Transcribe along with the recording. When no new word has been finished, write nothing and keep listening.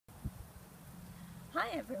Hi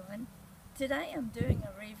everyone, today I'm doing a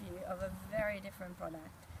review of a very different product.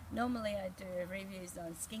 Normally I do reviews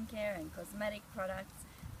on skincare and cosmetic products,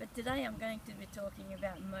 but today I'm going to be talking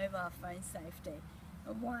about mobile phone safety.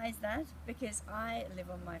 And why is that? Because I live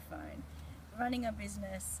on my phone. Running a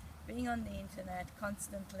business, being on the internet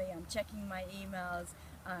constantly, I'm checking my emails,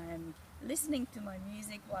 I'm listening to my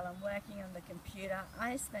music while I'm working on the computer.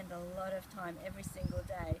 I spend a lot of time every single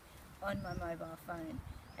day on my mobile phone.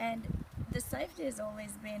 And the safety has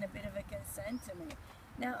always been a bit of a concern to me.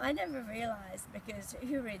 Now, I never realized, because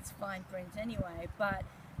who reads fine print anyway, but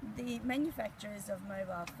the manufacturers of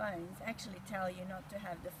mobile phones actually tell you not to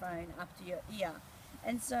have the phone up to your ear.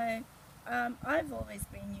 And so I've always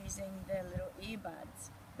been using the little earbuds,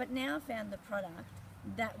 but now I found the product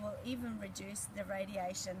that will even reduce the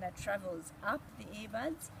radiation that travels up the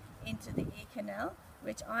earbuds into the ear canal,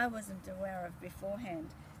 which I wasn't aware of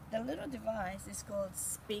beforehand. The little device is called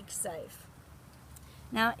SpeakSafe.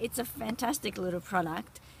 Now, it's a fantastic little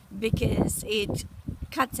product because it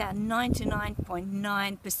cuts out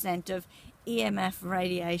 99.9% of EMF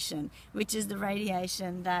radiation, which is the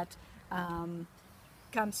radiation that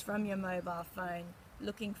comes from your mobile phone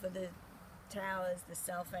looking for the towers, the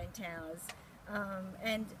cell phone towers.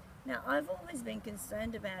 And now I've always been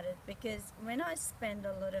concerned about it because when I spend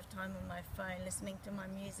a lot of time on my phone listening to my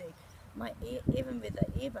music, even with the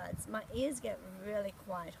earbuds, my ears get really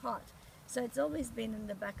quite hot. So it's always been in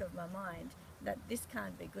the back of my mind that this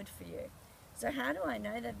can't be good for you. So how do I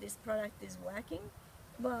know that this product is working?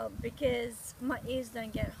 Well, because my ears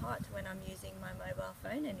don't get hot when I'm using my mobile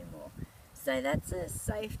phone anymore. So that's a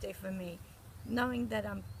safety for me, knowing that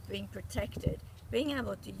I'm being protected, being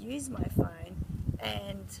able to use my phone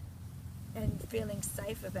and feeling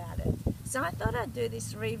safe about it. So I thought I'd do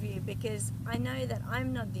this review because I know that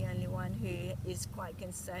I'm not the only one who is quite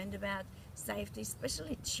concerned about safety,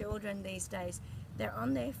 especially children these days. They're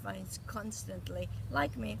on their phones constantly,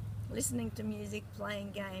 like me, listening to music,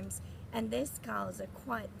 playing games, and their skulls are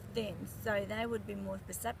quite thin, so they would be more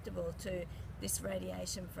susceptible to this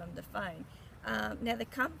radiation from the phone. Now, the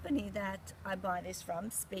company that I buy this from,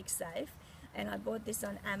 SpeakSafe, and I bought this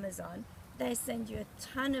on Amazon, they send you a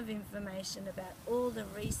ton of information about all the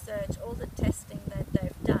research, all the testing that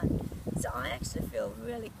they've done. So I actually feel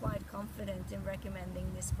really quite confident in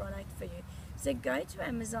recommending this product for you. So go to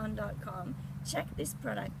Amazon.com, check this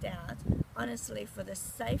product out, honestly, for the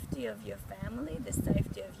safety of your family, the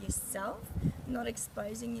safety of yourself, not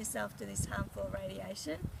exposing yourself to this harmful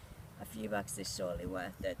radiation. A few bucks is surely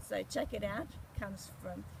worth it. So check it out. Comes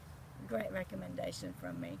from a great recommendation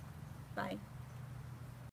from me. Bye.